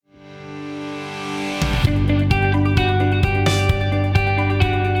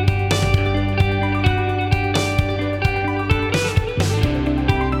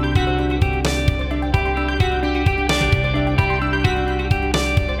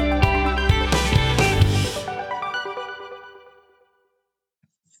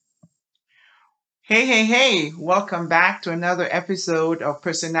Hey, hey, hey, welcome back to another episode of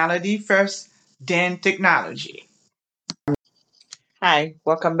Personality First, then Technology. Hi,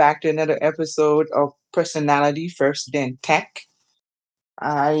 welcome back to another episode of Personality First, then Tech.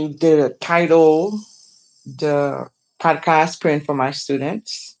 I did a title the podcast praying for my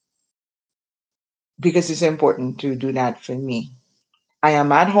students because it's important to do that for me. I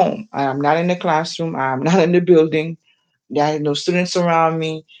am at home. I am not in the classroom. I am not in the building. There are no students around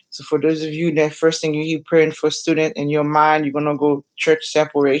me. So for those of you that first thing you hear praying for student in your mind, you're gonna go church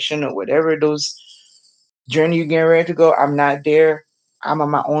separation or whatever those journey you getting ready to go. I'm not there. I'm in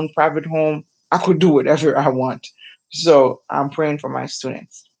my own private home. I could do whatever I want. So I'm praying for my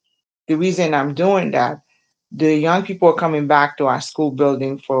students. The reason I'm doing that, the young people are coming back to our school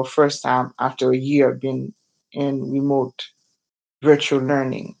building for the first time after a year being in remote virtual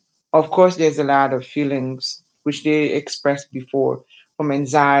learning. Of course, there's a lot of feelings which they expressed before, from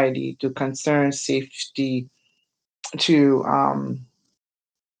anxiety to concern, safety to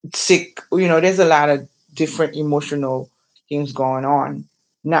sick. There's a lot of different emotional things going on,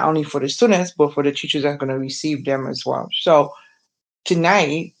 not only for the students, but for the teachers that are going to receive them as well. So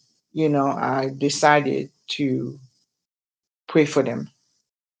tonight, I decided to pray for them.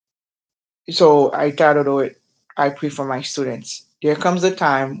 So I titled it, I pray for my students. There comes a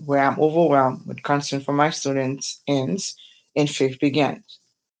time where I'm overwhelmed with concern for my students ends and faith begins.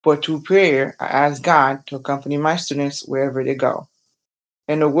 But through prayer, I ask God to accompany my students wherever they go.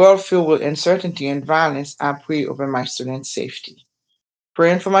 In a world filled with uncertainty and violence, I pray over my students' safety.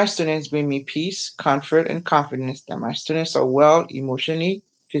 Praying for my students brings me peace, comfort, and confidence that my students are well emotionally,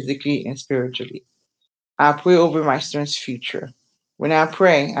 physically, and spiritually. I pray over my students' future. When I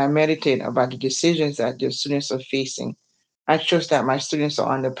pray, I meditate about the decisions that the students are facing. I trust that my students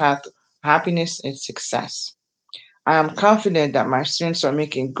are on the path of happiness and success. I am confident that my students are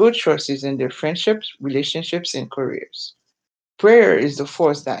making good choices in their friendships, relationships, and careers. Prayer is the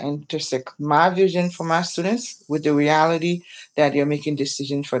force that intersects my vision for my students with the reality that they're making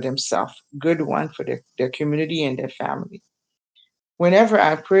decisions for themselves, good one for their community and their family. Whenever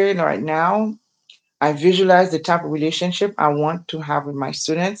I pray right now, I visualize the type of relationship I want to have with my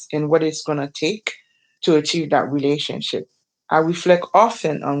students and what it's going to take to achieve that relationship. I reflect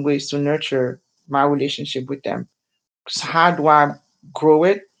often on ways to nurture my relationship with them. So how do I grow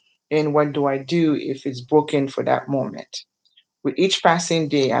it? And what do I do if it's broken for that moment? With each passing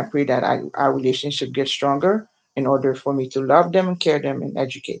day, I pray that our relationship gets stronger in order for me to love them and care them and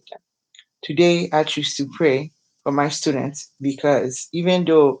educate them. Today, I choose to pray for my students because even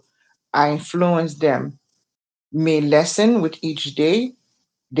though I influence them may lessen with each day,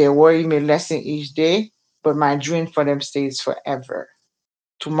 their worry may lessen each day, but my dream for them stays forever.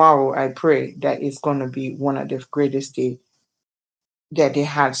 Tomorrow, I pray that it's going to be one of the greatest days that they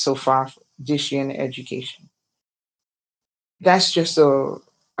had so far this year in education. That's just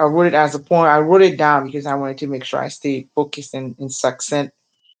I wrote it as a point. I wrote it down because I wanted to make sure I stayed focused and succinct.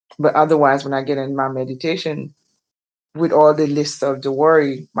 But otherwise, when I get in my meditation with all the list of the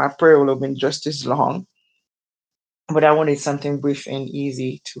worry, my prayer will have been just as long. But I wanted something brief and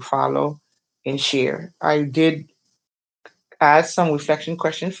easy to follow and share. I did add some reflection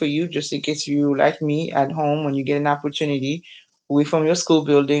questions for you just in case you, like me, at home when you get an opportunity away from your school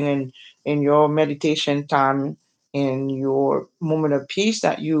building and in your meditation time in your moment of peace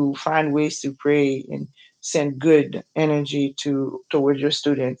that you find ways to pray and send good energy to towards your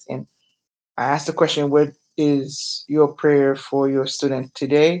students. And I asked the question, what is your prayer for your student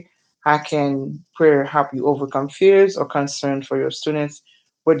today? How can prayer help you overcome fears or concern for your students?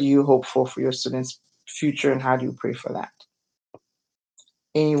 What do you hope for your students' future and how do you pray for that?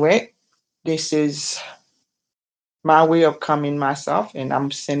 Anyway, this is my way of coming myself, and I'm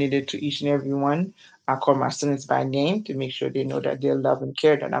sending it to each and every one. I call my students by name to make sure they know that they're loved and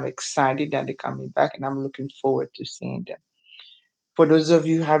cared, and I'm excited that they're coming back, and I'm looking forward to seeing them. For those of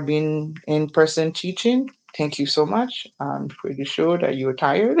you who have been in person teaching, thank you so much. I'm pretty sure that you're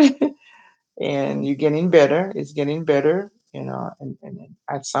tired and you're getting better. It's getting better, and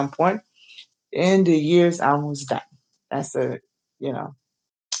at some point, and the year's almost done. That's you know,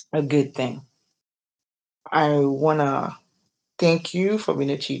 a good thing. I wanna thank you for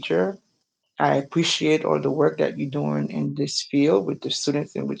being a teacher. I appreciate all the work that you're doing in this field with the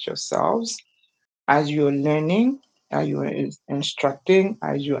students and with yourselves. As you're learning, as you're instructing,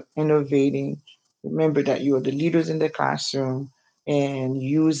 as you're innovating, remember that you are the leaders in the classroom and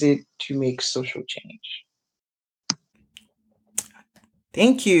use it to make social change.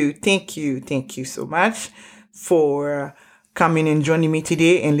 Thank you, thank you, thank you so much for coming and joining me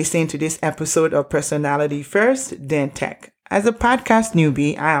today and listening to this episode of Personality First, then Tech. As a podcast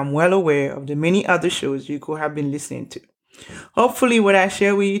newbie, I am well aware of the many other shows you could have been listening to. Hopefully, what I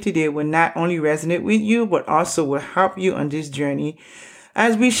share with you today will not only resonate with you, but also will help you on this journey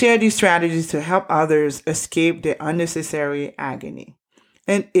as we share these strategies to help others escape their unnecessary agony.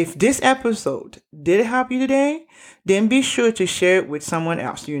 And if this episode did help you today, then be sure to share it with someone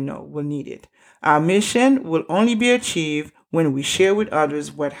else you know will need it. Our mission will only be achieved when we share with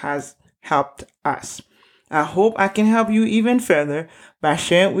others what has helped us. I hope I can help you even further by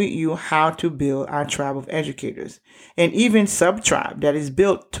sharing with you how to build our tribe of educators and even sub-tribe that is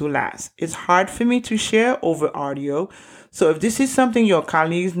built to last. It's hard for me to share over audio, so if this is something your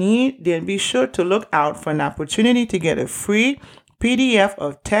colleagues need, then be sure to look out for an opportunity to get a free PDF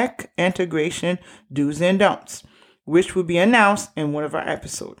of tech integration do's and don'ts, which will be announced in one of our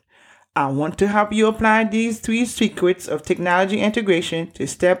episodes. I want to help you apply these 3 secrets of technology integration to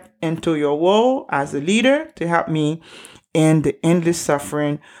step into your role as a leader to help me end the endless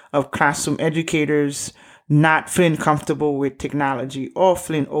suffering of classroom educators not feeling comfortable with technology or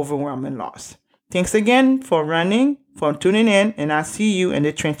feeling overwhelmed and lost. Thanks again for tuning in, and I'll see you in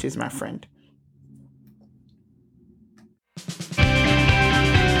the trenches, my friend.